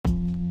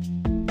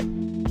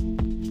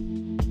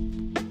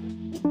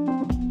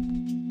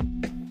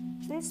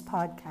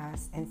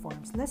podcast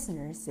informs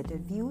listeners that the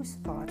views,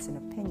 thoughts, and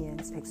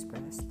opinions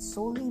expressed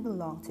solely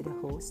belong to the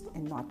host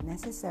and not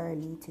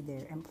necessarily to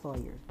their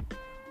employer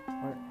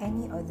or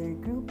any other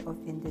group of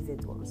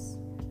individuals.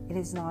 It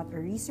is not a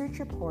research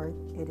report,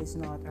 it is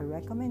not a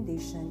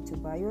recommendation to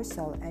buy or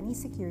sell any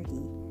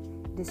security.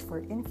 It is for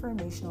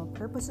informational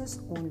purposes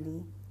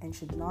only and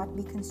should not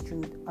be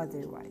construed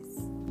otherwise.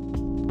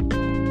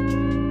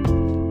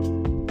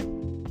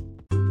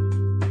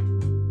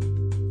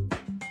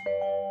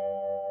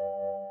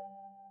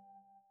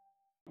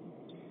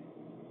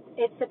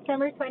 It's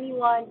September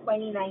 21,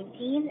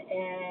 2019,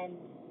 and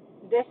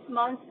this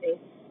month is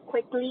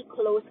quickly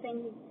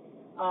closing.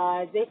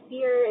 This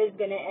year is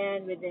going to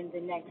end within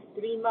the next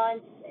 3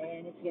 months,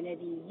 and it's going to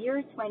be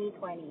year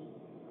 2020.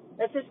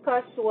 Let's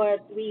discuss what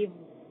we've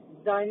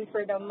done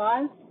for the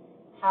month,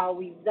 how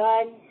we've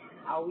done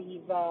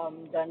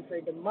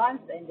for the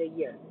month and the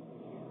year.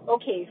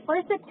 Okay,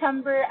 for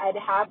September, I'd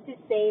have to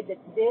say that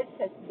this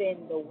has been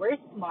the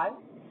worst month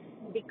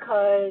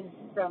because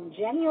from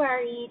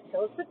January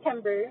till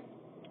September,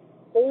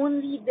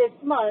 only this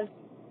month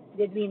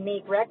did we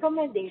make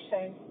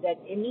recommendations that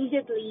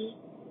immediately,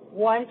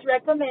 once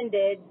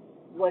recommended,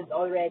 was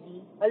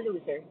already a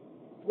loser.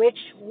 Which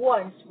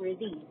ones were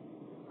these?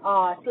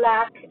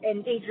 Slack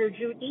and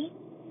PagerDuty.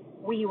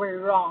 We were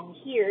wrong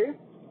here.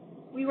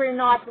 We were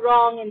not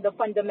wrong in the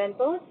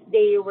fundamentals.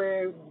 They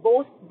were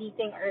both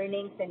beating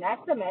earnings and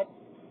estimates.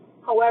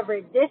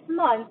 However, this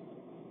month,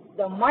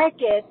 the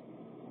market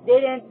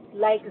didn't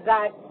like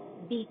that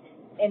beat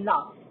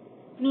enough.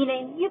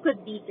 Meaning, you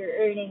could beat your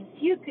earnings,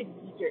 you could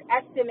beat your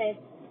estimates,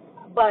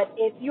 but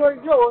if your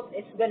growth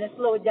is going to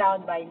slow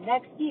down by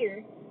next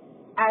year,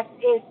 as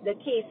is the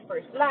case for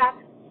Slack,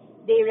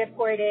 they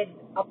reported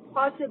a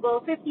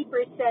possible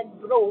 50%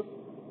 growth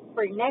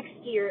for next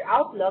year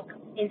outlook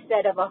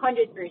instead of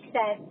 100%,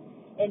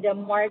 and the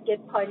market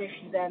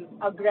punished them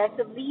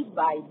aggressively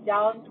by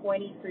down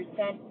 20%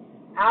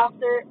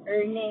 after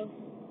earnings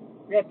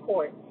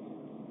report.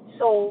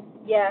 So,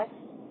 yes,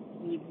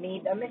 we've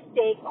made a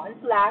mistake on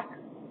Slack,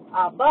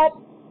 but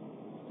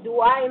do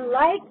I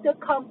like the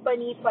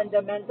company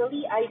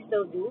fundamentally? I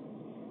still do.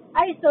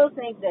 I still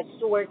think that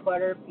Stuart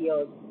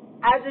Butterfield,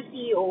 as a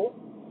CEO,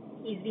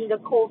 he's been the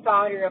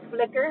co-founder of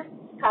Flickr.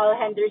 Kyle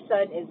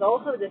Henderson is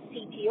also the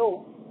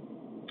CTO.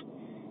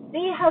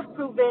 They have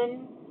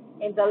proven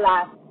in the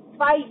last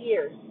 5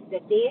 years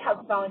that they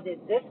have founded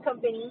this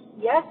company.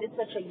 Yes, it's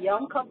such a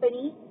young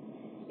company.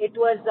 It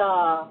was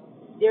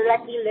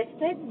directly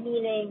listed,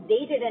 meaning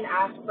they didn't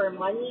ask for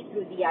money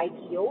through the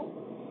IPO.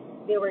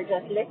 They were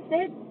just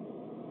listed.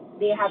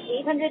 They have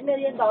 $800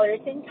 million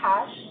in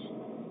cash.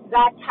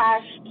 That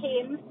cash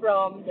came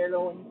from their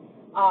own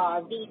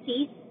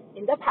VCs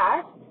in the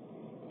past,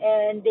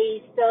 and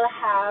they still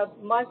have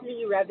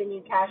monthly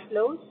revenue cash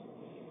flows.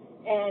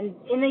 And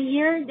in a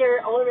year,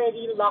 they're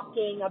already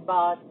locking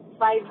about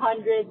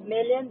 $500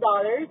 million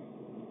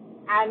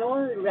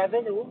annual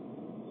revenue.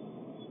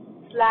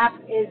 Slack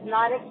is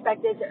not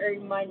expected to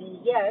earn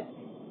money yet,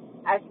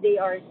 as they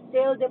are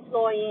still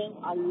deploying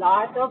a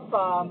lot of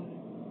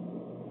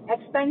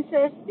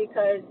expenses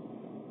because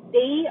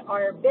they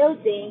are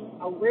building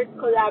a work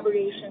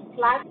collaboration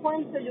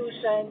platform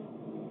solution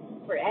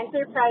for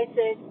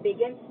enterprises,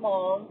 big and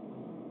small,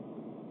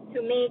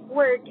 to make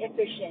work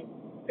efficient.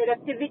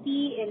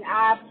 Productivity in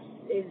apps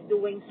is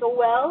doing so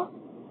well.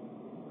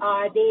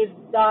 They've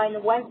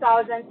done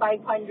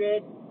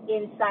 1,500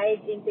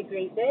 inside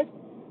integrated.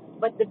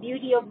 But the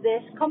beauty of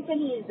this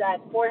company is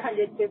that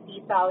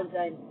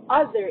 450,000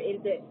 other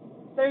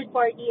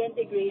third-party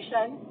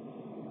integrations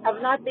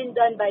have not been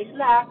done by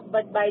Slack,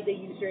 but by the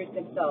users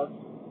themselves.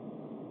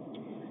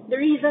 The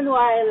reason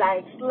why I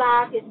like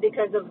Slack is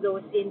because of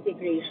those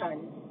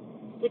integrations.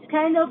 It's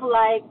kind of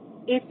like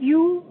if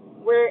you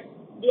were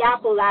the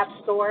Apple App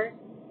Store,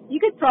 you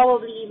could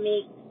probably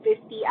make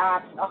 50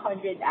 apps,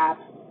 100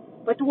 apps.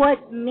 But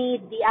what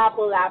made the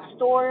Apple App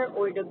Store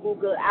or the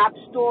Google App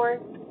Store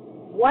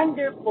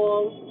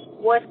wonderful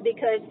was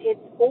because it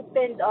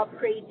opened up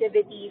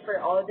creativity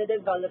for all the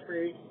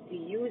developers to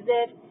use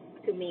it,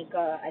 to make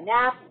an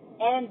app,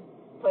 and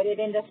put it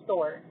in the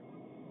store.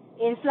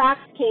 In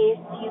Slack's case,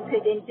 you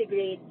could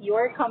integrate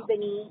your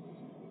company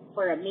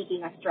for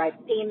making a Stripe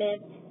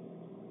payment,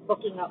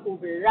 booking an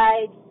Uber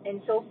ride,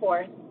 and so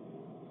forth,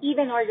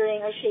 even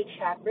ordering a Shake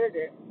Shack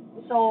burger.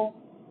 So,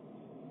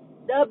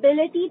 the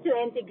ability to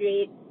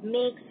integrate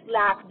makes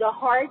Slack the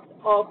heart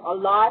of a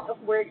lot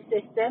of work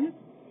systems.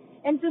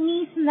 And to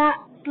me,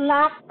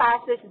 Slack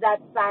passes that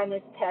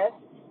Thanos test.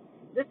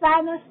 The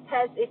Thanos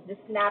test is the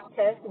snap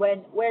test,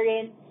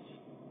 wherein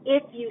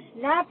if you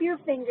snap your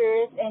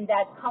fingers and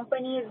that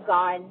company is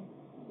gone,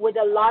 would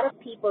a lot of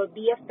people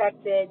be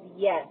affected?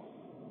 Yes,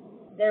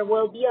 there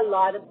will be a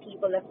lot of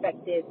people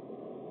affected.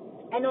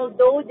 And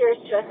although there's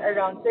just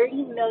around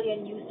 30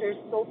 million users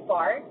so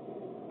far,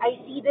 I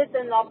see this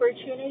as an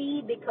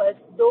opportunity because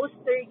those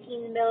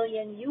 13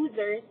 million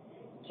users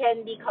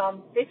can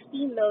become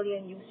 50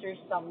 million users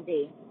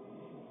someday.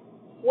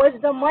 Was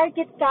the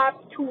market cap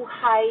too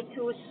high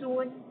too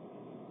soon?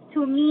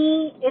 To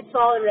me, it's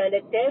all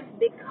relative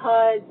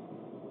because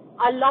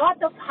a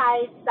lot of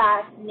high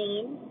SaaS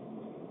names,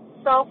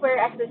 software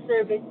as a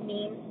service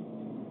names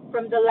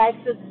from the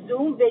likes of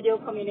Zoom Video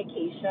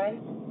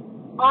Communications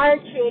are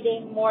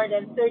trading more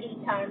than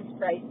 30 times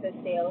price to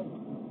sales.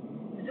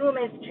 Zoom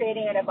is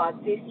trading at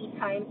about 50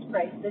 times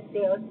price to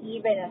sales,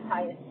 even as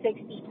high as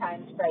 60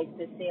 times price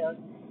to sales.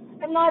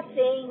 I'm not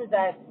saying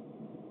that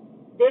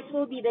this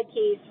will be the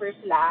case for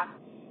Slack,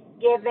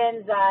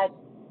 given that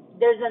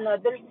there's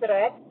another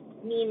threat,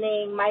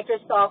 meaning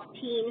Microsoft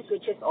Teams,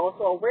 which is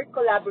also a work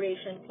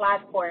collaboration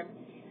platform,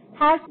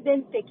 has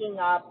been picking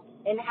up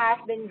and has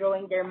been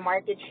growing their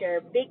market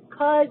share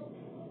because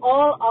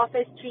all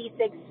Office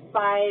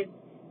 365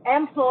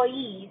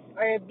 employees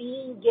are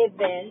being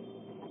given,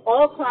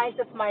 all clients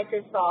of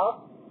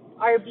Microsoft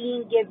are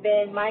being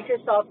given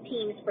Microsoft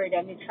Teams for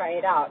them to try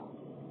it out.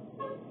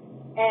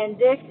 And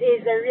this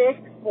is a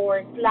risk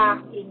for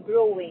Slack in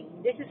growing.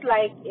 This is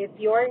like if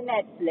you're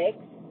Netflix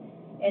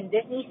and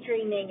Disney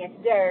streaming is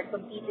there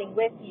competing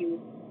with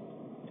you,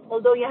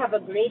 although you have a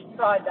great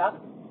product,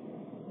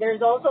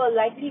 there's also a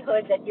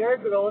likelihood that your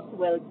growth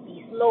will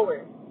be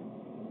slower.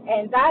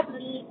 And that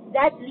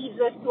leads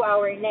us to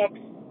our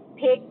next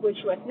pick, which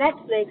was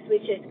Netflix,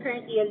 which is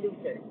currently a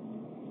loser.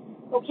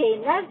 Okay,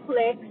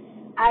 Netflix,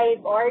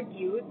 I've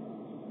argued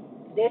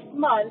this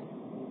month,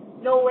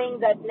 knowing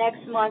that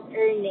next month's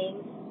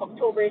earnings,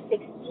 October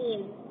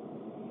 16,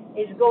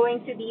 is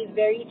going to be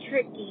very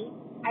tricky.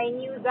 I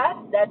knew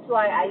that. That's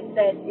why I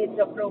said it's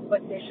a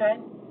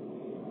proposition.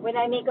 When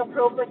I make a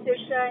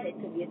proposition, it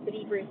could be a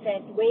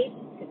 3% weight,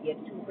 it could be a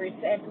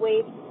 2%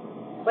 weight,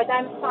 but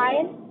I'm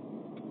fine.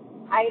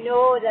 I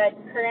know that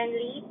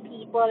currently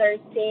people are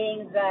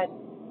saying that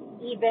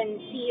even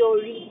CEO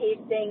Reed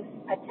Hastings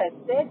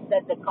attested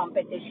that the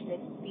competition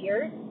is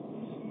fierce.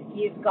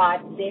 You've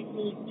got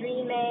Disney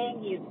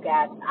streaming, you've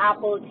got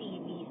Apple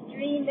TV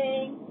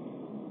streaming,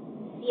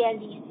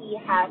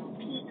 CNBC has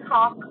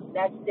Peacock,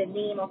 that's the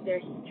name of their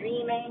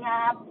streaming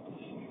app.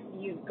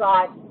 You've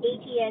got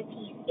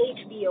AT&T's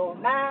HBO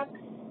Max.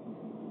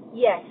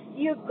 Yes,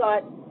 you've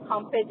got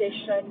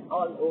competition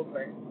all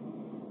over.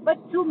 But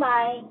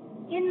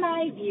in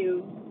my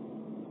view,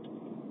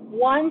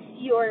 once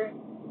you're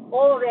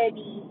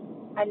already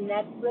a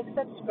Netflix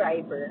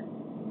subscriber,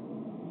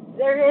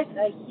 there is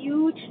a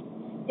huge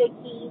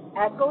sticky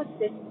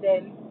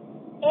ecosystem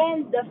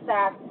and the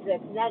fact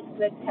that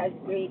Netflix has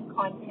great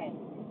content.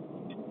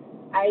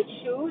 I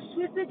choose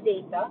with the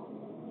data.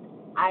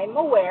 I'm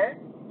aware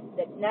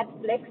that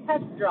Netflix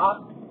has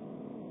dropped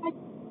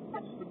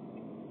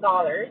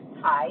dollars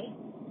high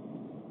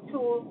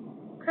to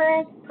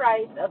current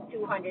price of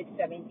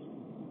 $270.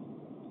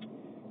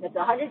 That's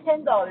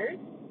 $110,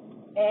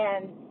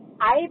 and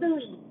I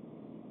believe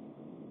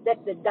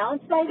that the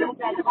downside of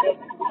Netflix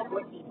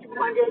would be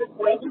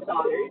 $220.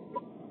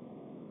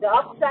 The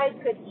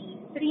upside could be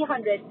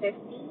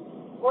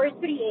 $350 or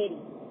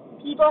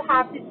 $380. People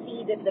have to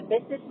see that the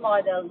business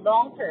model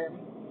long term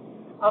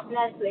of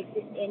Netflix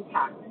is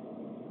intact,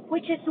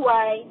 which is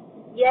why,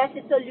 yes,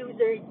 it's a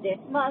loser this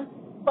month,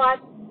 but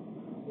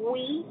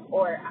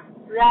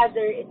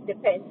it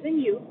depends on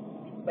you,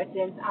 but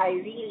since I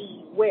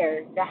really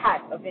wear the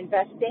hat of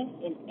investing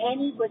in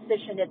any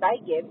position that I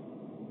give,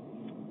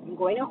 I'm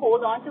going to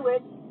hold on to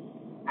it.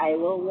 I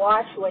will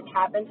watch what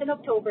happens in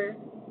October.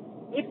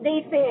 If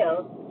they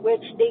fail,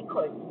 which they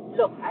could,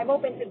 look, I'm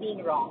open to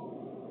being wrong.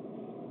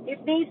 If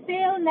they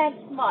fail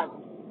next month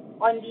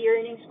on the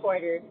earnings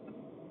quarter,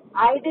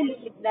 I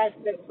believe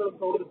Netflix will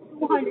go to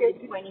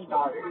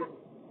 $220,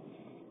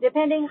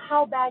 depending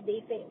how bad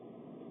they fail.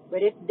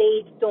 But if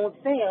they don't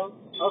fail,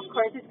 of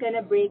course it's going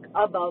to break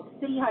above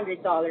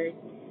 $300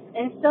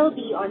 and still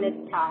be on its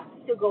path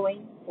to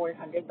going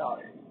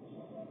 $400.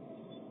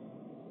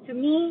 To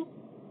me,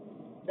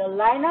 the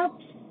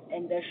lineups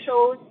and the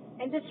shows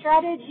and the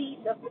strategies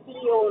of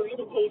CEO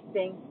Reed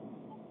Hastings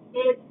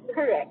is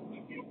correct.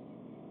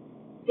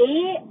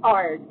 They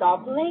are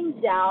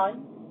doubling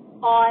down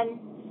on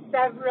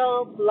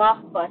several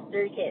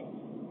blockbuster hits,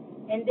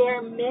 and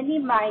they're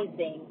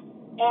minimizing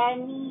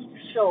any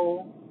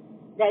show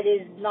that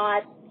is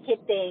not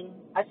hitting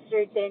a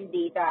certain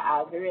data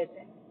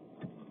algorithm.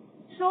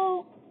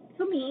 So,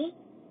 to me,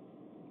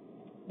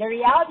 the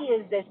reality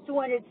is this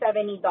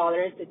 $270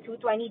 to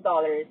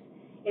 $220,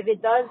 if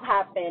it does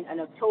happen in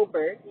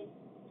October,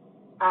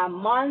 a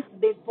month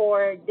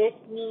before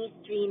Disney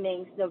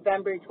Streaming's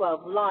November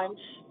 12 launch,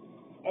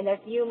 and a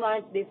few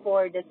months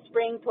before the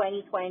spring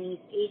 2020's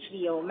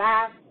HBO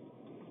Max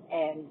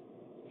and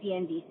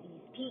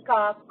CNBC's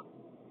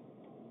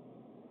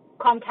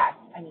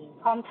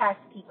Comcast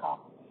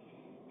Peacock.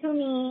 To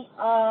me,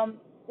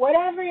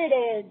 whatever it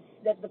is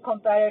that the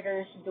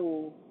competitors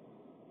do,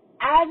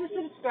 as a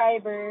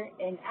subscriber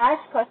and as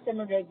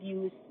customer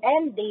reviews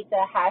and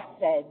data has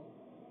said,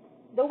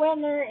 the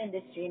winner in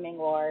the streaming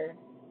war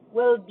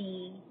will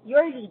be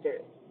your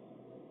leaders.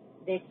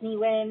 Disney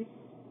wins,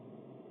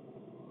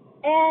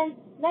 and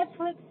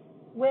Netflix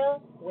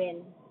will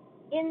win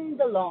in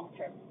the long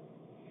term.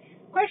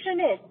 Question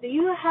is, do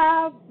you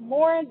have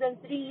more than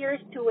 3 years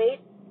to wait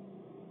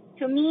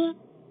To me,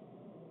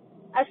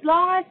 as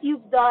long as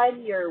you've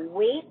done your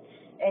weights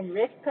and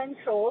risk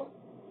control,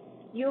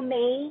 you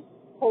may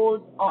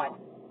hold on.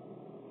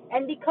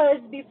 And because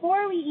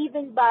before we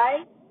even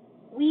buy,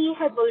 we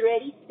have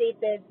already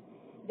stated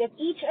that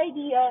each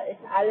idea is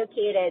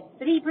allocated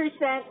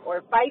 3%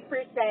 or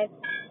 5%.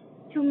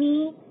 To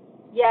me,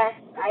 yes,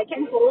 I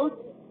can hold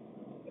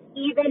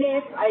even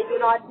if I do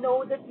not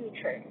know the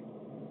future.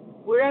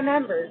 We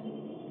remember,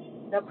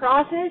 the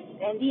process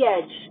and the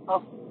edge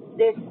of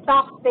this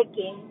stock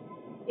picking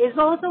is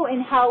also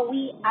in how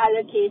we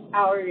allocate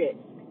our risk.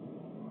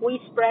 We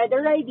spread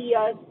our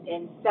ideas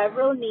in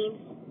several names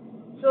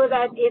so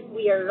that if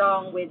we are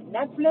wrong with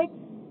Netflix,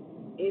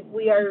 if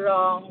we are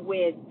wrong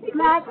with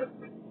Mac,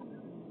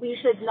 we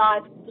should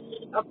not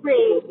be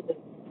afraid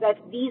that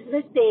these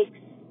mistakes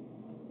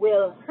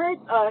will hurt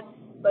us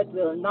but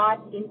will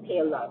not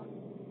impale us.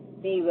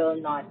 They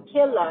will not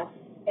kill us,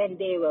 and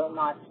they will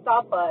not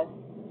stop us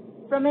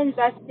from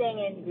investing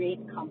in great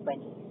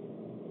companies.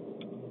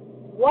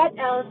 What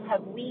else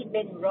have we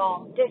been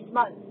wrong this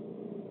month?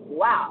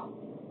 Wow,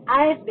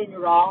 I've been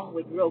wrong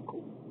with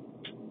Roku.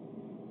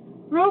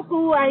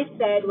 Roku, I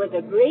said, was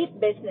a great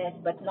business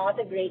but not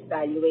a great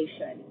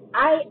valuation.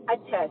 I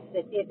attest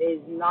that it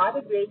is not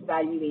a great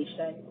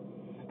valuation.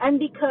 And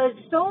because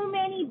so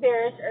many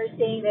bears are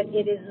saying that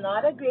it is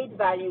not a great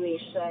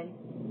valuation,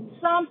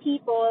 some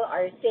people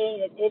are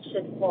saying that it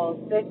should fall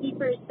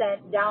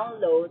 50%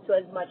 down low to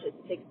as much as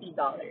 $60.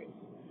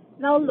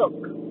 Now look,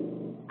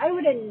 I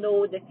wouldn't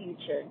know the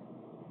future.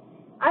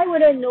 I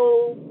wouldn't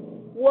know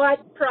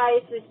what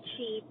price is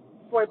cheap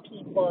for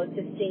people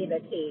to say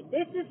that, hey,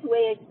 this is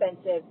way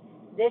expensive,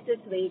 this is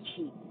way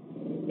cheap.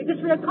 Because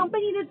for a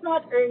company that's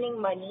not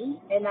earning money,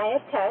 and I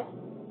attest,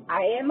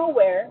 I am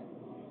aware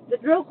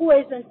that Roku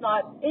is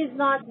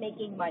not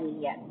making money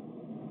yet.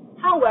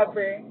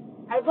 However,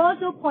 I've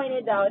also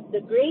pointed out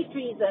the great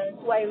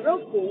reasons why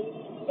Roku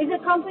is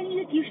a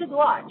company that you should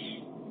watch.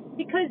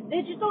 Because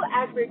digital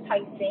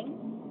advertising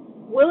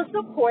will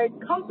support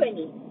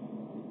companies.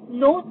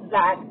 Note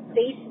that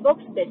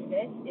Facebook's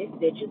business is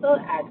digital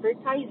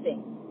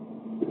advertising.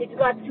 It's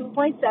got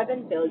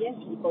 2.7 billion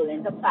people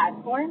in the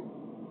platform.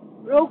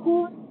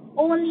 Roku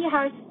only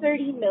has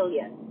 30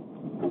 million.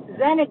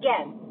 Then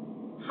again,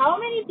 how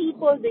many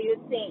people do you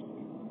think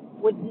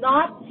would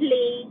not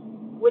pay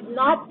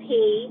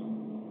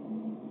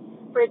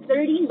for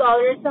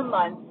 $13 a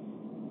month,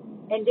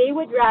 and they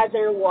would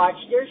rather watch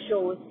their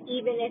shows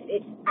even if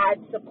it's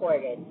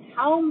ad-supported?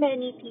 How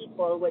many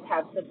people would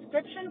have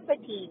subscription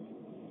fatigue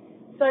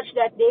such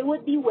that they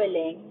would be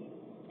willing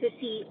to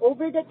see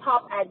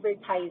over-the-top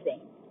advertising?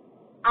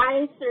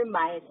 I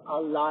surmise a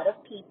lot of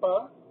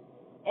people,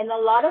 and a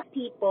lot of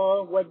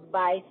people would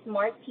buy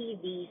smart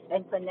TVs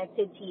and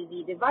connected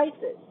TV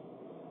devices,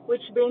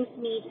 which brings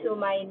me to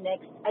my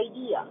next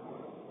idea.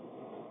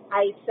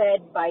 I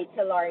said buy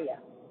Telaria.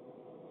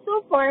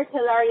 So far,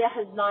 Telaria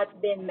has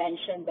not been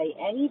mentioned by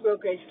any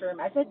brokerage firm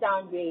as a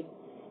downgrade,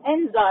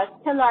 and thus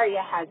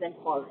Telaria hasn't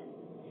fallen.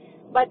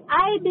 But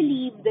I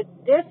believe that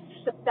this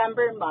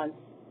September month,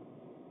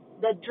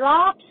 the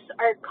drops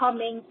are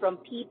coming from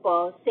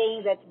people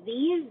saying that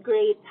these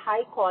great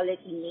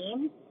high-quality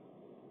names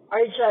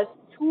are just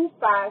too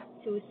fast,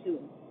 too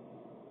soon.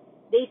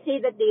 They say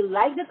that they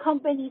like the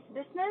company's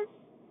business,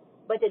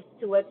 but it's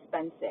too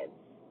expensive.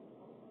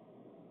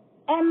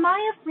 Am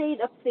I afraid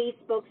of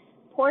Facebook's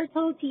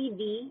Portal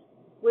TV,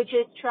 which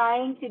is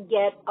trying to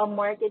get a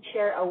market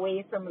share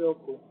away from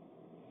Roku?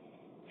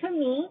 To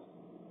me,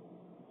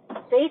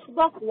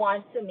 Facebook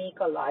wants to make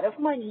a lot of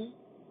money,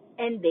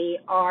 and they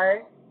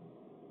are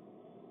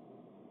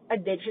a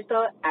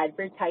digital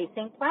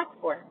advertising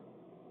platform.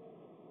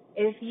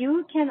 If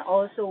you can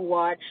also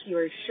watch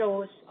your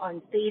shows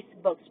on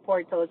Facebook's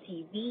Portal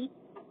TV,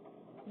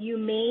 you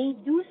may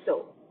do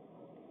so.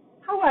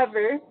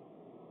 However,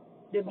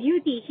 the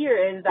beauty here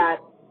is that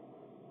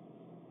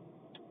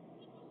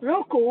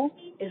Roku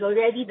is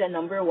already the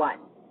number one.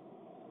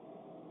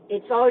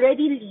 It's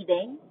already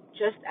leading,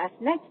 just as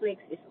Netflix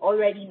is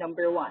already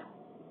number one.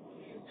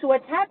 So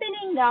what's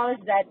happening now is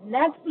that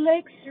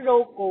Netflix,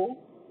 Roku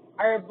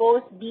are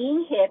both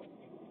being hit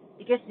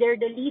because they're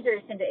the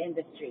leaders in the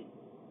industry.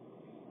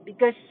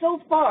 Because so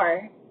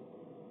far,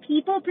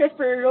 people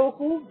prefer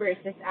Roku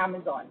versus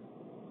Amazon.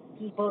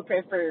 People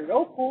prefer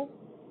Roku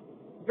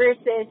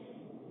versus,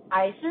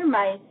 I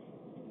surmise,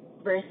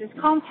 versus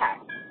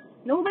Comcast.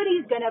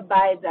 Nobody's going to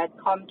buy that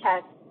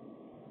Comcast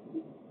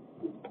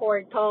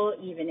portal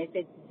even if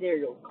it's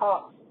zero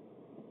cost,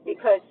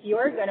 because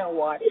you're going to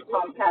watch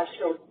Comcast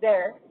shows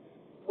there,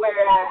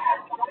 whereas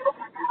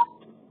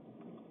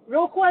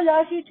Roku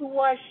allows you to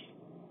watch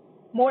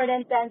more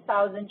than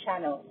 10,000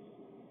 channels.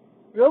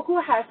 Roku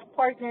has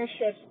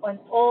partnerships on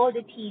all the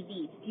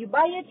TVs. You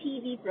buy a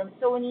TV from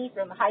Sony,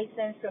 from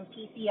Hisense, from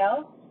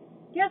TCL,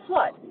 guess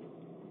what?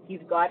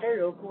 You've got a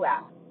Roku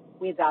app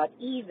without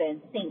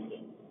even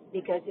thinking,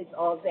 because it's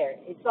all there.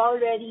 It's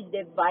already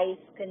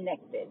device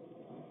connected.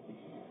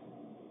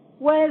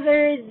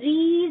 Whether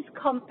these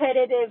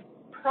competitive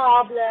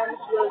problems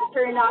will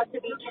turn out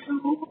to be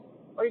true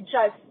or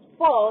just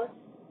falls,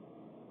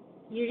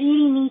 you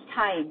really need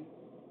time.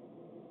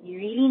 You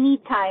really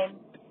need time.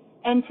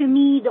 And to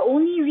me, the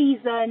only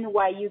reason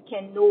why you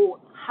can know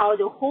how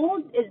to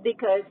hold is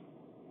because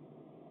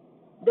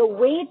the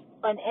weight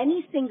on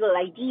any single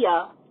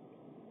idea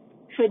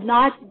should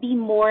not be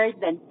more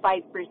than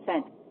 5%.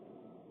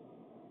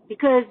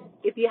 Because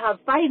if you have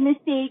 5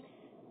 mistakes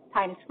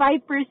times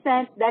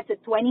 5%, that's a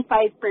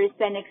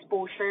 25%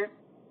 exposure.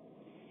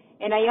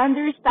 And I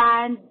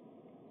understand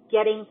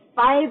getting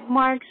 5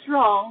 marks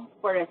wrong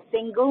for a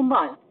single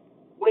month,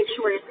 which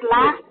were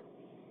Slack,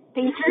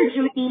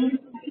 PagerDuty,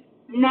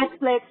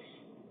 Netflix,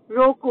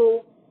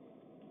 Roku.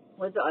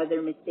 What's the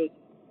other mistake?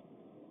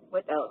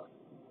 What else?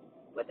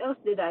 What else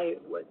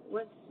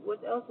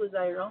was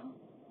I wrong?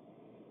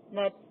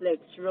 Netflix,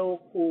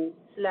 Roku,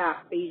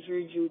 Slack,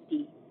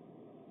 PagerDuty.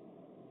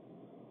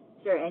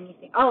 Is there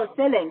anything? Oh,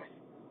 Xilinx.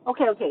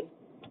 Okay.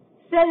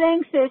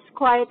 Xilinx is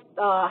quite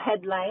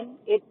headline.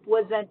 It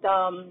wasn't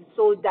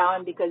sold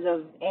down because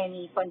of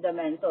any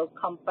fundamental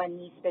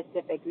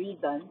company-specific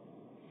reason.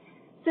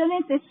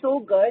 Xilinx is so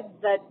good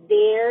that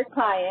their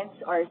clients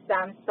are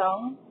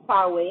Samsung,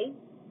 Huawei,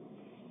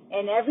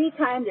 and every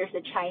time there's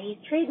a Chinese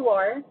trade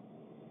war,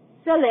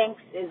 Xilinx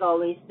is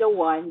always the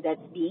one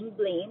that's being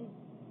blamed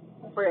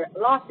for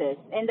losses,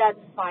 and that's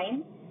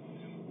fine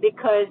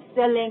because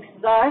Xilinx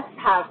does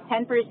have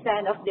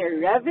 10% of their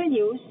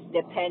revenues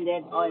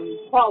dependent on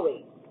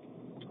Huawei.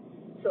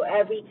 So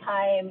every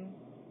time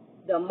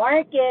the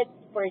market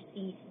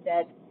foresees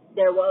that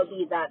there will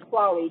be that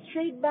Huawei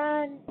trade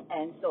ban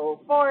and so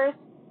forth,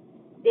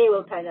 they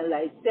will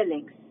penalize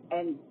Xilinx.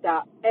 And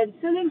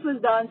Xilinx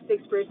was down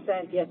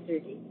 6%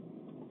 yesterday.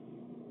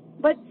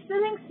 But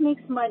Xilinx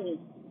makes money.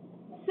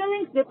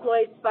 Xilinx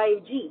deploys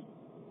 5G.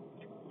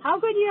 How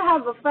could you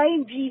have a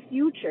 5G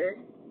future?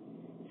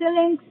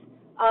 Xilinx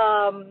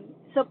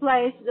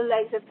supplies the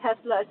likes of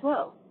Tesla as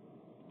well,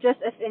 just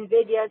as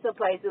NVIDIA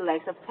supplies the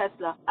likes of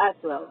Tesla as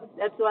well.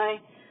 That's why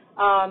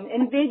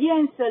NVIDIA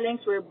and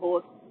Xilinx were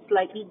both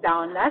slightly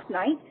down last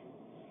night.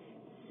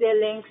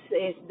 Xilinx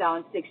is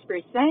down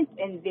 6%.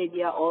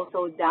 NVIDIA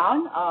also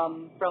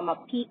down from a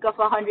peak of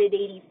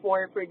 $184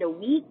 for the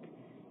week.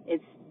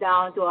 It's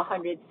down to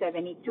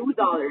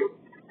 $172.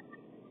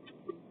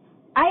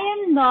 I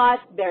am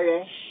not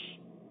bearish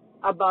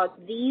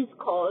about these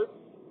calls,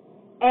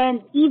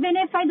 and even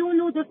if I don't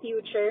know the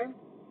future,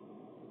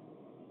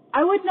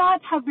 I would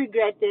not have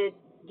regretted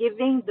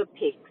giving the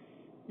picks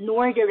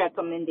nor the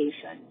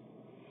recommendations,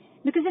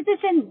 because it is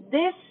in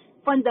this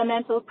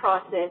fundamental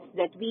process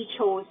that we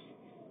chose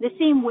the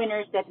same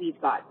winners that we've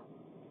got.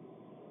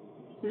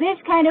 This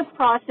kind of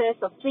process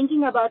of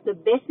thinking about the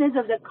business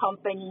of the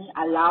company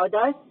allowed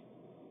us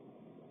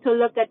to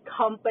look at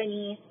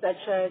companies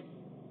such as,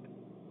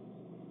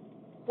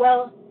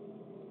 well,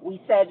 we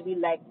said we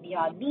like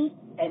Beyond Meat,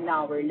 and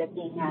now we're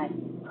looking at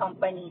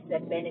companies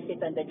that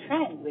benefit on the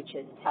trend, which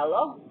is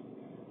Kellogg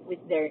with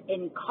their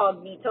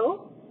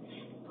Incognito.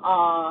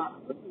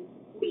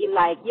 We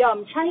like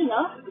Yum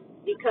China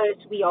because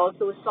we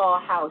also saw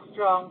how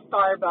strong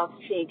Starbucks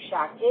Shake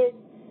Shack is,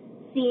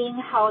 seeing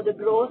how the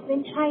growth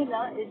in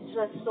China is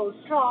just so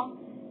strong,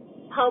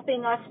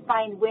 helping us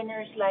find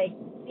winners like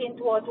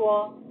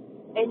Pinduoduo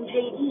and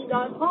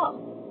JD.com.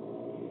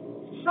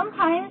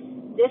 Sometimes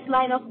this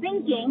line of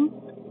thinking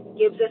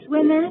gives us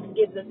winners,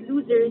 gives us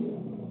losers,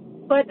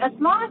 but as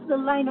long as the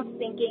line of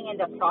thinking and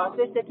the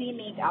process that we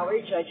make our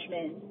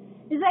judgment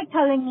is like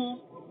telling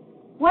me,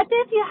 what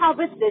if you have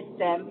a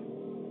system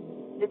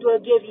that will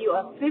give you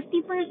a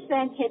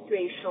 50% hit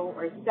ratio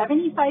or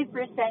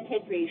 75%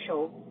 hit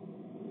ratio,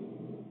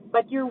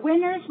 but your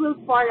winners will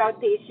far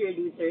outpace your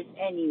losers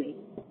anyway?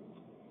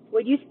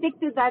 Would you stick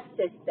to that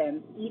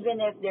system even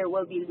if there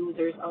will be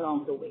losers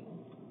along the way?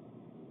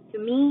 To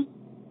me,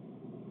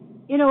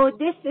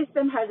 this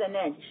system has an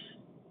edge,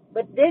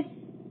 but this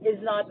is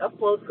not a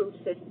foolproof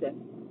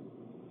system.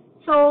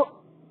 So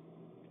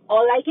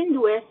all I can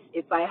do is,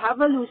 if I have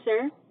a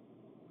loser,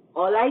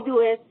 all I do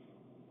is,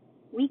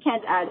 we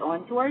can't add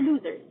on to our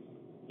losers.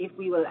 If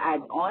we will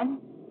add on,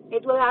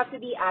 it will have to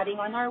be adding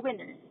on our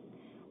winners,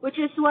 which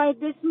is why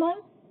this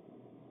month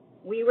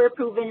we were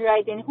proven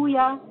right in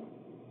Huya,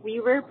 we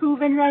were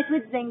proven right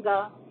with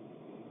Zynga,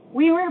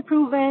 we were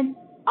proven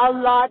a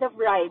lot of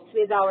rights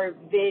with our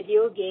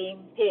video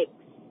game picks.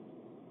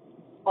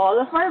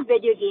 All of our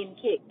video game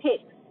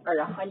picks are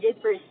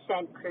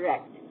 100%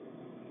 correct,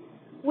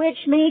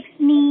 which makes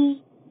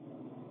me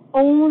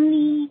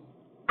only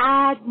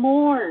add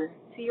more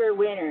to your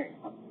winners.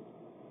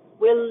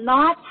 We'll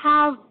not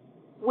have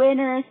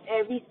winners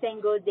every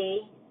single day,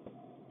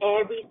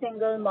 every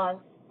single month,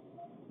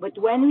 but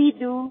when we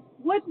do,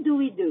 what do?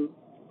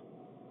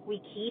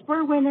 We keep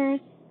our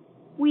winners,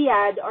 we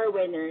add our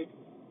winners.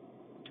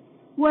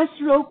 Was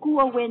Roku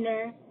a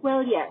winner?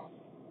 Well, yes.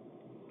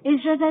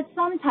 It's just that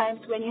sometimes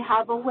when you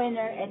have a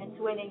winner and it's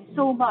winning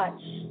so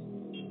much,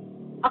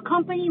 a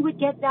company would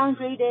get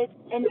downgraded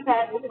and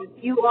said,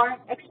 you are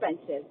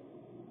expensive.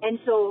 And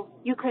so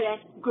you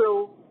couldn't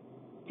grow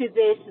to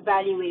this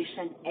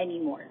valuation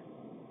anymore.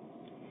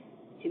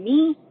 To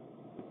me,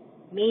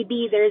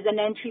 Maybe there's an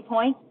entry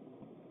point.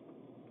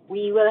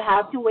 We will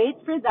have to wait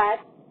for that.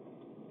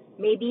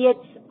 Maybe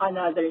it's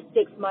another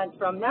 6 months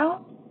from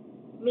now.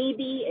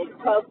 Maybe it's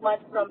 12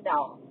 months from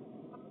now.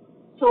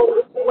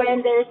 So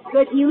when there's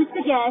good news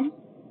again,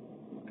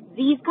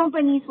 these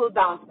companies will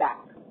bounce back.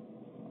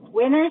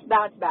 Winners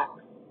bounce back.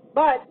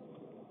 But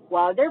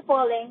while they're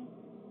falling,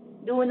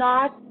 do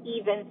not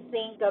even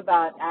think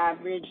about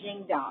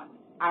averaging down.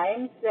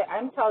 I'm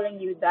telling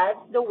you, that's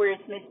the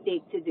worst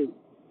mistake to do.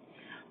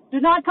 Do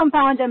not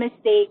compound a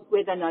mistake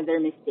with another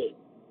mistake.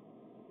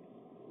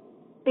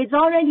 It's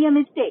already a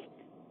mistake.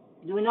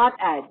 Do not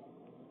add.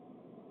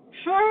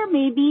 Sure,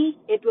 maybe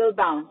it will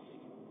bounce.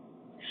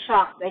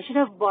 Shucks, I should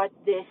have bought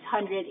this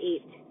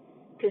 108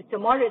 because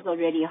tomorrow is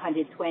already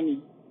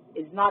 120.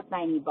 It's not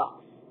 $90.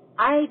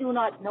 I do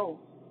not know.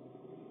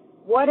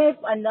 What if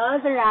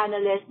another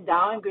analyst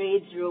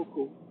downgrades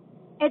Roku?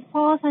 It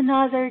falls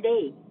another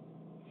day.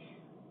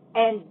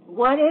 And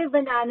what if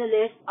an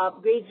analyst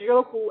upgrades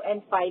Roku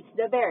and fights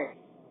the bears?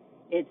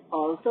 It's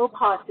also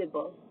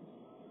possible.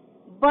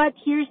 But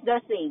here's the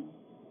thing.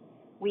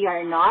 We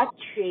are not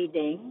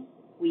trading,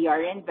 we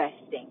are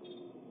investing.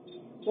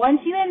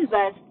 Once you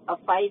invest a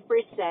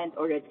 5%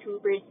 or a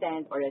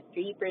 2% or a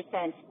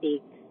 3%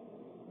 stake,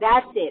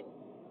 that's it.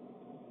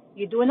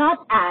 You do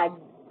not add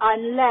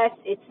unless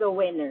it's a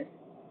winner.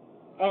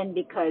 And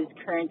because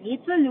currently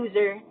it's a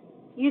loser,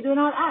 you do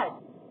not add.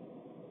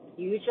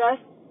 You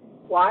just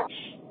watch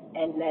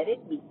and let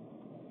it be.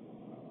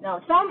 Now,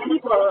 some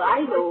people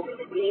I know,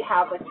 they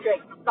have a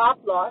strict stop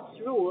loss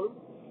rule,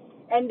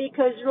 and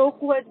because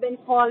Roku has been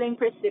falling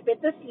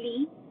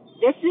precipitously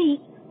this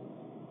week,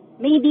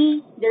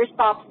 maybe their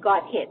stops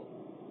got hit.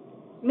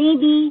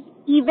 Maybe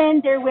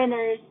even their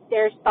winners,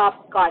 their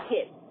stops got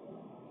hit.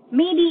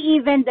 Maybe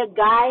even the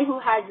guy who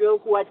had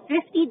Roku at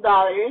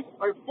 $50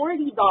 or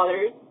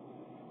 $40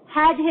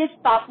 had his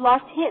stop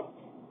loss hit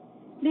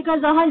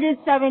because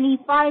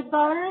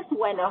 $175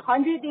 went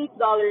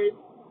 $108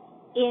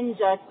 in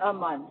just a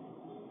month.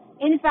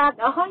 In fact,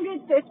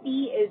 $150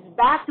 is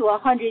back to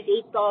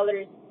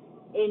 $108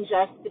 in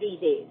just 3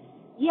 days.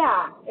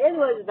 Yeah, it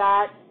was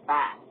that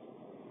fast.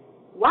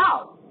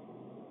 Wow.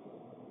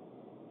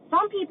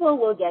 Some people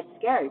will get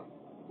scared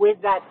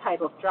with that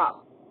type of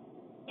drop.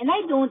 And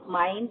I don't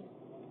mind.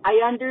 I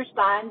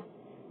understand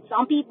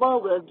some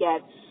people will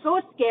get so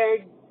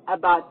scared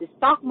about the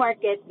stock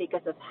market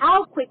because of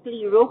how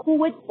quickly Roku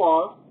would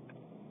fall.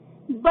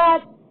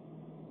 But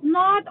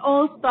not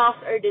all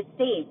stocks are the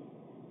same.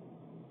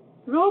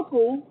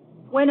 Roku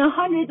went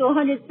 100 to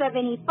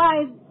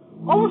 175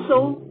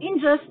 also in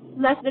just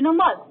less than a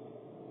month.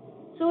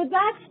 So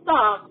that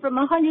stock from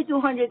 100 to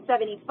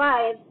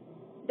 175,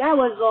 that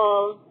was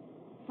all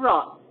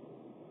fraud.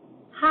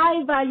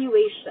 High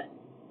valuation.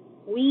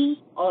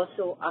 We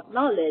also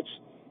acknowledge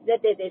that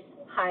it is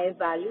high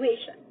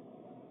valuation.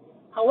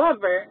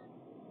 However,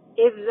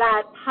 if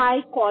that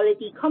high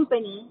quality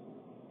company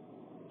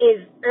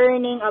is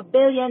earning $1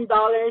 billion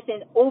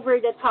in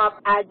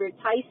over-the-top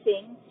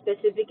advertising,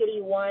 specifically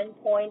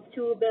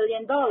 $1.2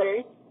 billion,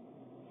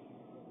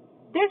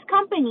 this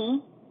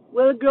company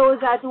will grow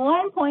that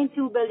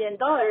 $1.2 billion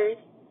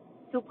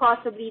to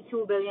possibly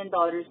 $2 billion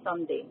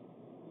someday.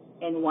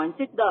 And once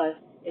it does,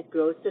 it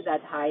grows to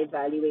that high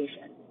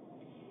valuation.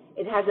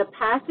 It has a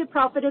path to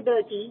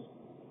profitability.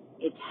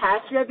 It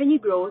has revenue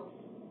growth.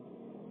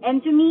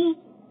 And to me,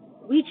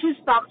 we choose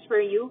stocks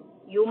for you.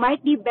 You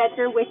might be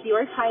better with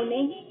your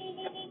timing.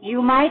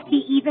 You might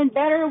be even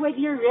better with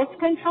your risk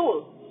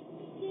control.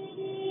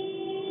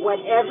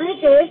 Whatever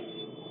it is,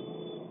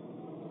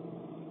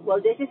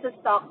 well, this is a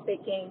stock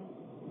picking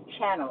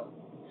channel.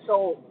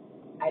 So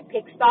I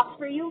pick stocks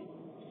for you.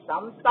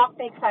 Some stock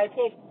picks I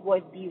pick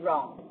would be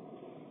wrong.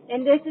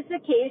 And this is a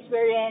case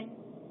wherein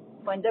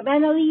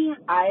fundamentally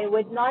I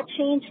would not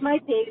change my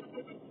pick.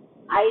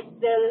 I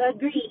still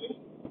agree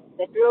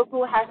that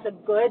Roku has a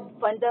good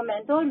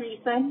fundamental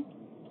reason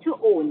to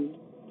own.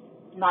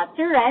 Not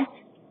to rent,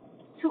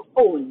 to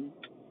own.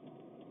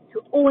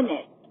 To own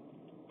it.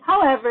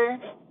 However,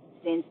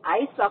 since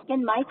I suck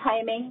in my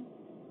timing,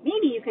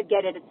 maybe you could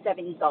get it at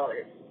 $70.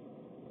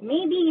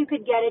 Maybe you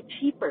could get it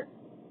cheaper.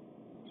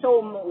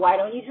 So why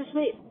don't you just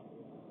wait?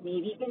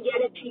 Maybe you can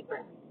get it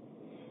cheaper.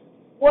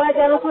 What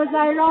else was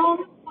I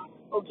wrong?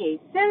 Okay,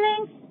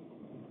 Xilinx,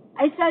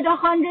 I said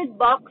 $100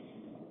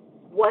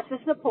 was the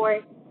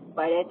support,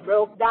 but it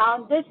broke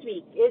down this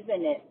week,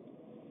 isn't it?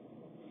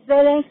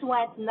 Xilinx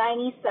went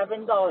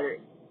 $97.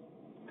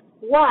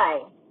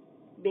 Why?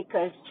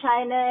 Because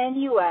China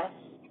and US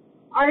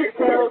are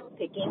still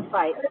picking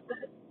fights.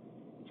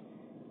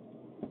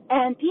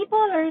 And people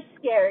are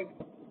scared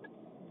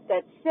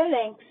that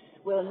Xilinx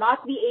will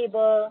not be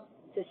able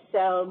to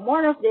sell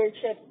more of their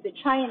chips to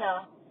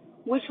China,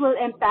 which will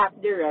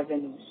impact their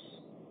revenues.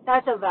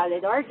 That's a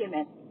valid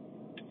argument.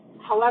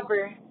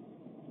 However,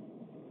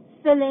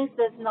 Xilinx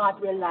does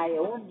not rely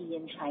only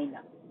in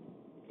China.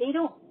 They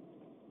don't.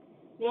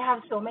 They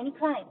have so many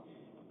clients.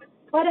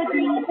 But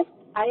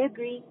I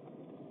agree,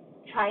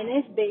 China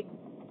is big,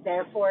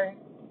 therefore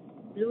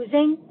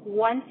losing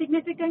one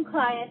significant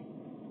client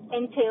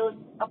entails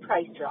a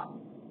price drop.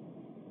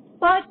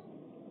 But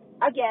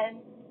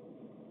again,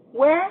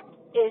 where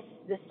is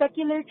the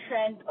secular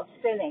trend of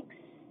Phoenix?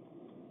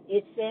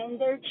 It's in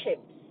their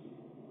chips.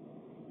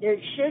 Their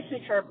chips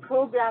which are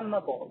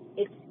programmable.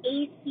 It's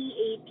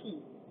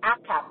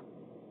ACAP.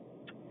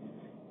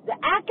 The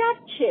ACAP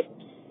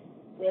chips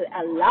will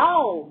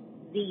allow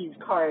these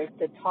cars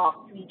to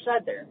talk to each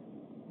other.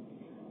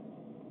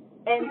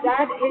 And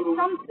that is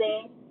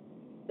something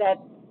that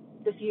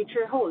the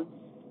future holds.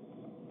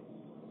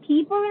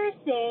 People are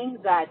saying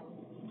that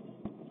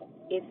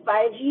if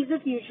 5G is the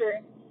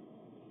future,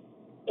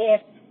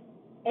 if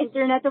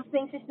Internet of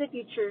Things is the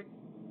future,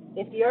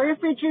 if your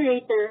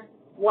refrigerator,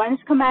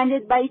 once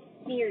commanded by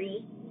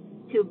Siri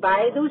to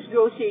buy those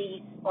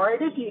groceries or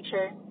the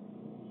future,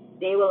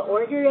 they will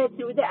order it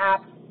through the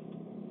app,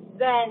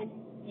 then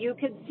you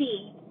could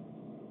see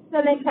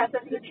Phoenix has a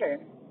future.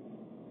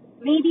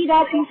 Maybe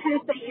that future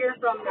is a year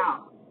from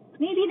now.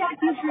 Maybe that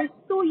future is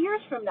 2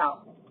 years from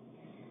now.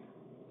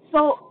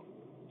 So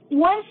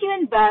once you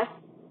invest,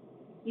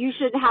 you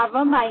should have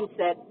a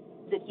mindset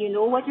that you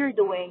know what you're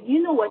doing,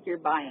 you know what you're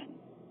buying.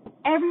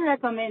 Every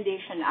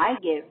recommendation I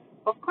give,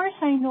 of course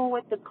I know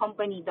what the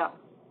company does.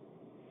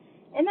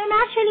 And I'm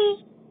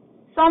actually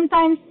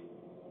sometimes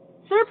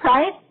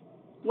surprised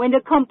when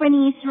the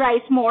companies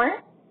rise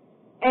more,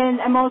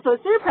 and I'm also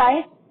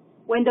surprised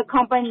when the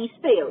companies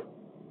fail.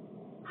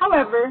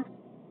 However,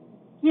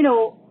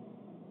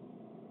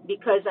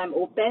 because I'm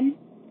open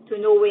to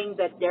knowing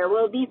that there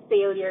will be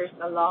failures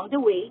along the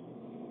way,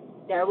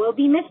 there will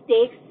be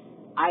mistakes,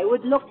 I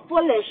would look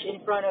foolish in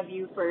front of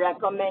you for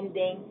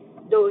recommending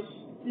those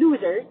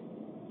losers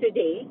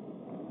today.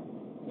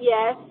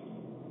 Yes,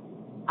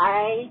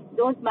 I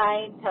don't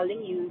mind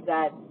telling you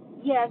that,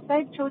 yes,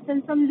 I've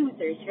chosen some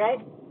losers, right?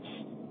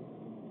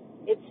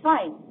 It's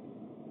fine.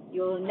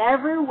 You'll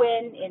never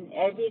win in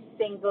every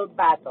single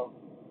battle.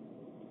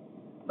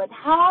 But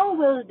how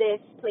will this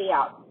play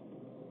out?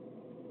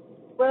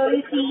 Well,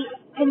 you see,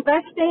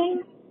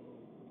 investing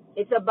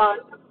is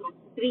about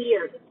 3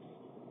 years.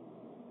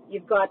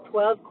 You've got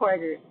 12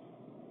 quarters.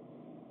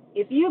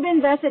 If you've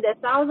invested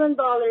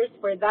 $1,000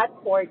 for that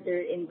quarter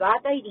in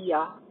that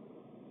idea,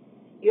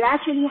 you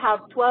actually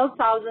have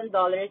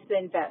 $12,000 to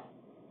invest.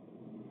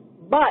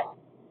 But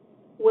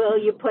will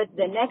you put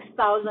the next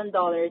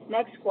 $1,000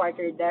 next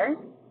quarter there?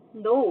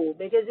 No,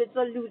 because it's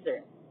a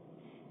loser.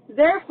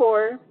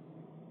 Therefore,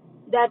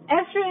 that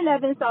extra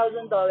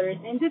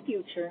 $11,000 in the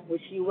future,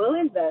 which you will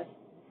invest,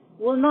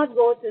 will not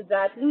go to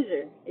that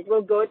loser. It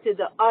will go to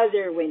the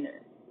other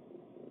winner.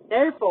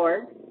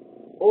 Therefore,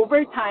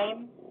 over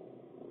time,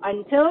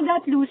 until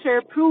that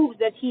loser proves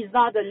that he's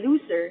not a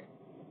loser,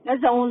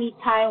 that's the only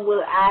time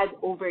we'll add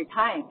over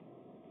time.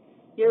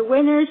 Your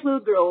winners will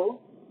grow,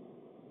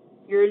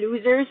 your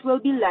losers will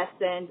be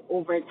lessened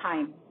over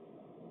time.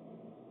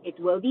 It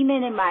will be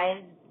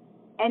minimized,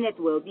 and it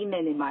will be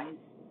minimized.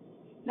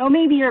 Now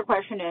maybe your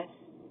question is,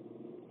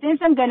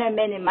 since I'm gonna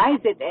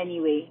minimize it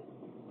anyway,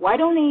 why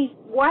don't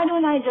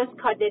I just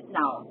cut it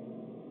now?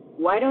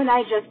 Why don't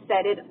I just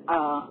set it,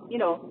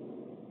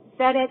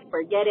 set it,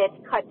 forget it,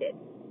 cut it?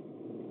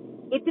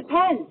 It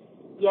depends.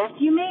 Yes,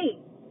 you may.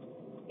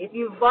 If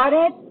you bought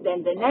it,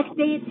 then the next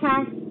day it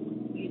tanks,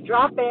 you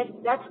drop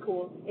it, that's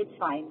cool, it's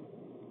fine.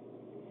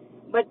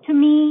 But to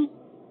me,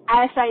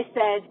 as I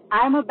said,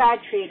 I'm a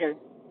bad trader.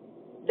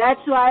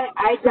 That's why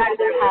I'd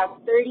rather have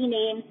 30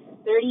 names,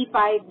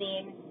 35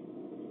 names.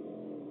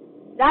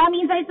 That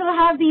means I still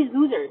have these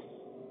losers.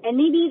 And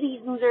maybe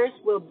these losers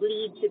will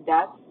bleed to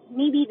death.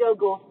 Maybe they'll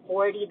go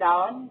 40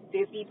 down,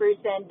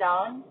 50%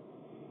 down.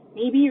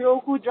 Maybe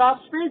Roku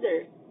drops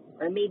further,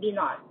 or maybe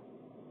not.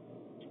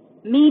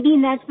 Maybe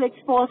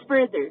Netflix falls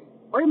further,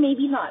 or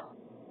maybe not.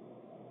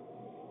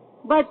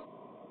 But,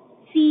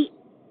 see,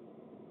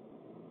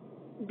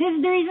 this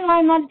is the reason why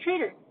I'm not a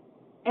trader.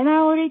 And I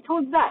already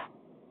told that.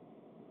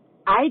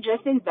 I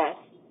just invest,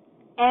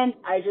 and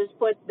I just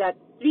put that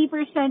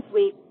 3%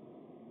 weight.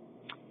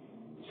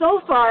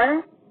 So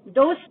far,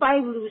 those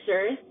 5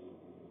 losers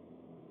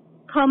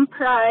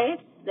comprise,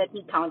 let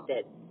me count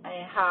it.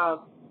 I have,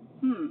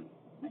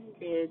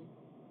 100,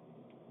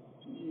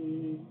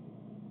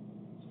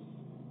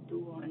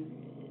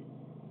 200,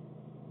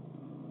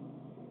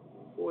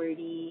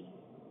 40,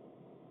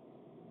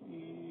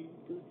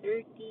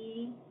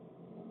 230,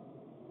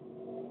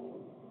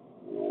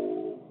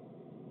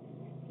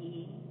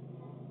 60,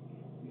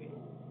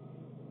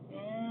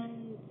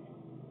 and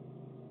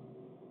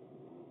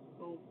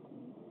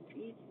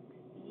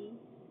 360.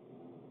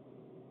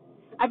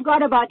 I've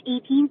got about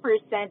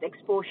 18%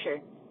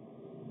 exposure.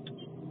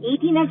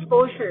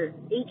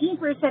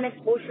 18%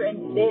 exposure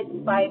in these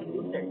 5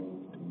 losers.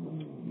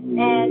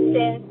 And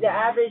since the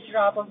average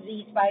drop of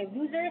these 5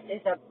 losers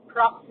is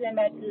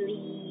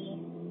approximately,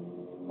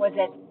 was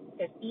it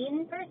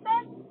 15%?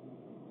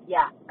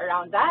 Yeah,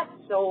 around that.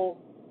 So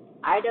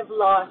I'd have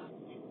lost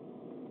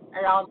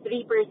around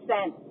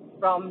 3%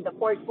 from the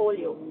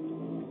portfolio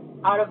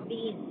out of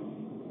these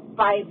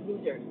 5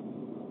 losers.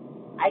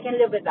 I can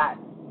live with that.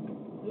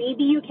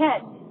 Maybe you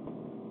can't.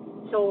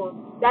 So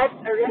That's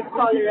a risk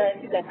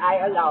tolerance that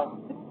I allow.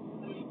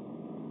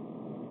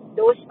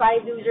 Those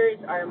 5 losers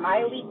are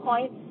my weak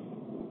points,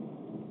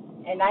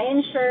 and I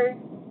ensure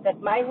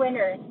that my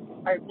winners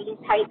are being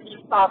tightly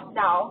stopped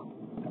now,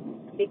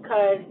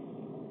 because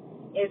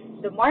if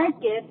the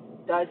market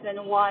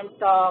doesn't want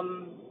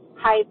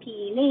high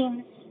PE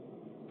names,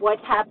 what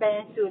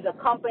happens to the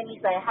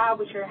companies I have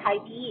which are high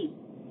PE?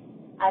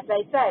 As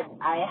I said,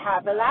 I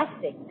have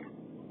Elastic.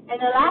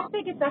 And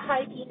Elastic is a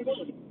high PE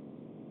name.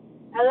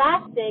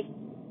 Elastic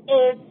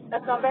is a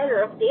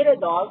competitor of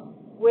Datadog,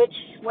 which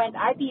went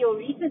IPO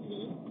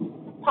recently,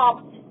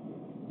 popped.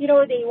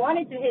 They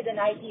wanted to hit an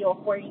IPO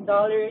of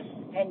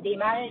 $14, and they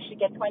managed to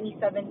get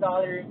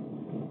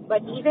 $27.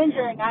 But even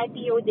during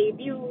IPO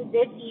debut,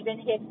 this even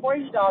hit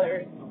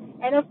 $40.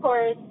 And of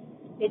course,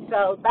 it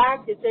fell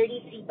back to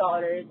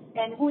 $33.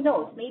 And who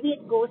knows, maybe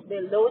it goes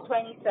below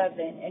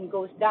 $27 and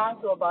goes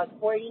down to about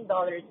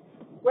 $14,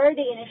 where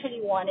they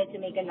initially wanted to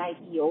make an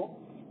IPO.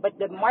 But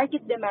the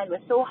market demand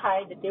was so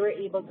high that they were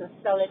able to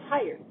sell it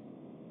higher.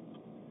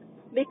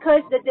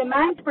 Because the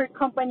demand for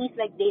companies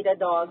like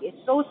Datadog is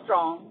so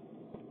strong,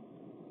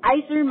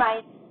 I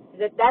surmise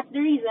that that's the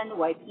reason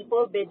why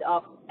people bid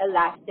up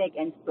Elastic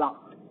and Splunk.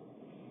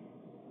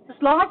 As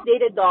long as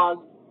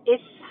Datadog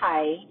is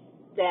high,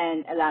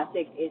 then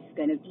Elastic is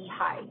going to be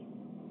high.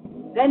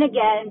 Then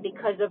again,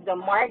 because of the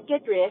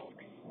market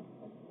risks,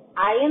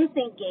 I am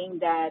thinking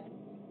that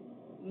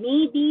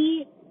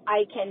maybe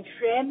I can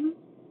trim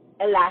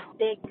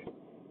Elastic,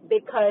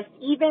 because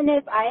even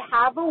if I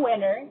have a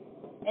winner,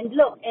 and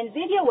look,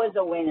 NVIDIA was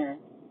a winner,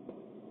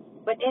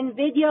 but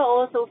NVIDIA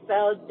also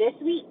fell this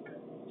week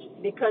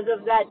because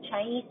of that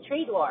Chinese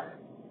trade war,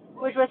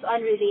 which was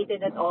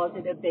unrelated at all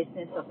to the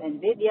business of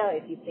NVIDIA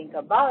if you think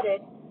about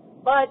it.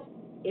 But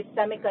if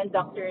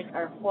semiconductors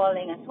are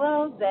falling as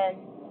well, then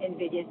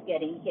NVIDIA is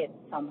getting hit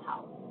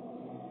somehow.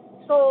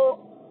 So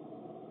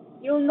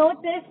you'll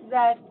notice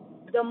that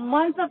the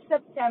month of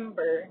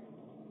September,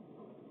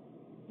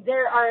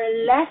 there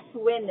are less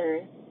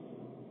winners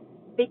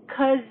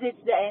because it's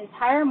the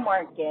entire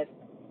market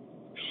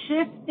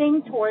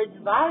shifting towards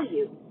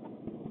value.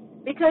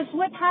 Because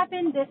what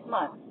happened this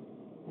month?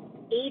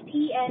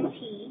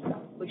 AT&T,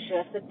 which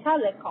is a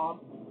telecom,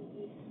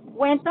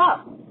 went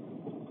up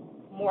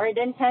more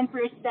than 10%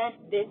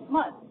 this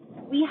month.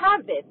 We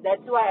have it.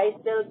 That's why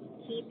I still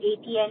keep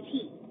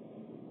AT&T.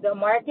 The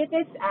market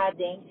is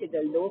adding to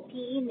the low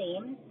PE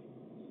names.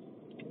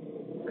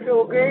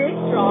 Kroger is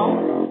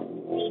strong.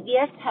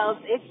 CVS Health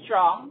is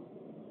strong.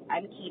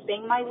 I'm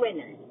keeping my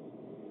winners.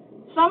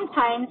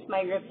 Sometimes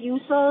my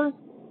refusal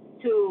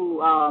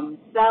to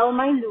sell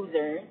my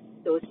losers,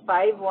 those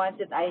 5 ones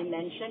that I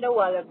mentioned a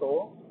while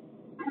ago,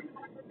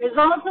 is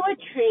also a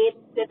trait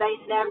that I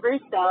never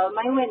sell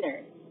my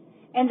winners.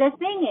 And the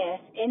thing is,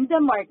 in the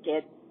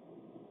market,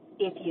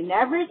 if you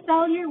never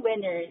sell your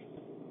winners,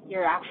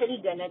 you're actually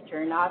going to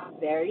turn out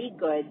very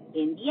good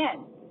in the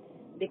end.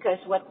 Because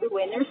what the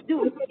winners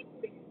do,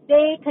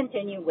 they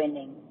continue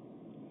winning.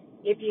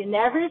 If you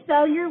never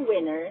sell your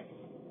winners,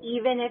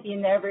 even if you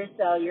never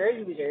sell your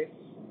losers,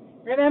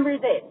 remember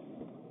this: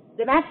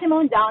 the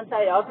maximum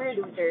downside of your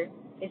loser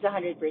is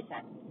 100%,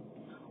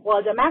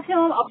 while the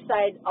maximum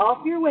upside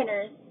of your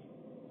winners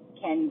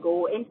can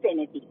go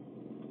infinity.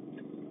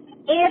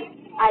 If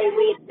I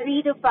wait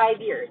 3 to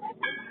 5 years,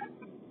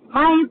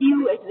 my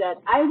view is that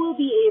I will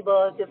be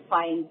able to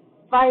find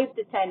 5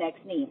 to 10x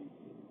names.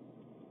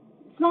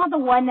 It's not a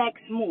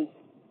 1x move.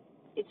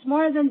 It's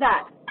more than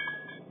that.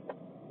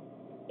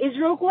 Is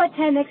Roku a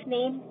 10x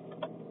name?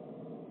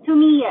 To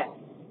me, yes.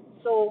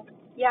 So,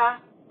 yeah,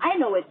 I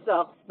know it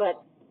sucks,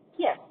 but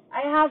yes,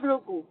 I have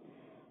Roku.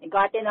 I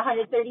got in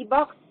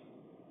 $130.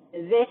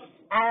 This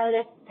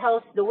analyst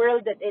tells the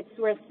world that it's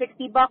worth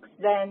 $60,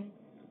 then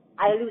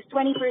I lose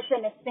 20%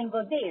 a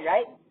single day,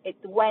 right? It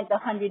went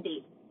 100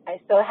 days.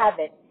 I still have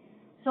it.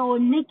 So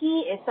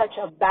Nikki is such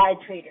a bad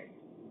trader.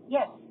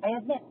 Yes, I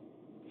admit.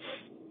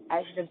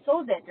 I should have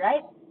sold it,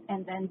 right?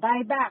 And then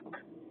buy back.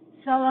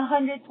 Sell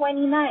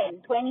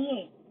 129,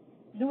 28.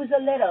 Lose a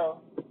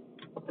little.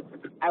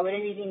 I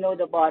wouldn't really know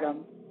the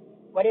bottom.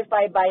 What if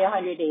I buy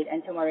 108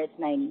 and tomorrow it's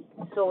 90?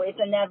 So it's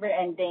a never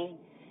ending.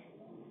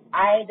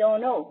 I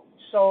don't know.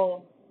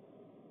 So,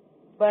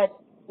 but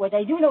what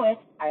I do know is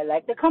I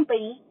like the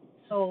company.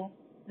 So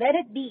let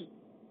it be.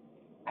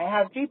 I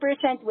have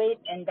 3% weight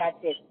and that's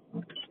it.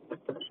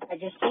 I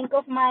just think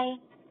of my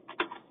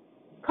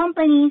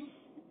companies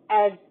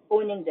as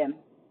owning them.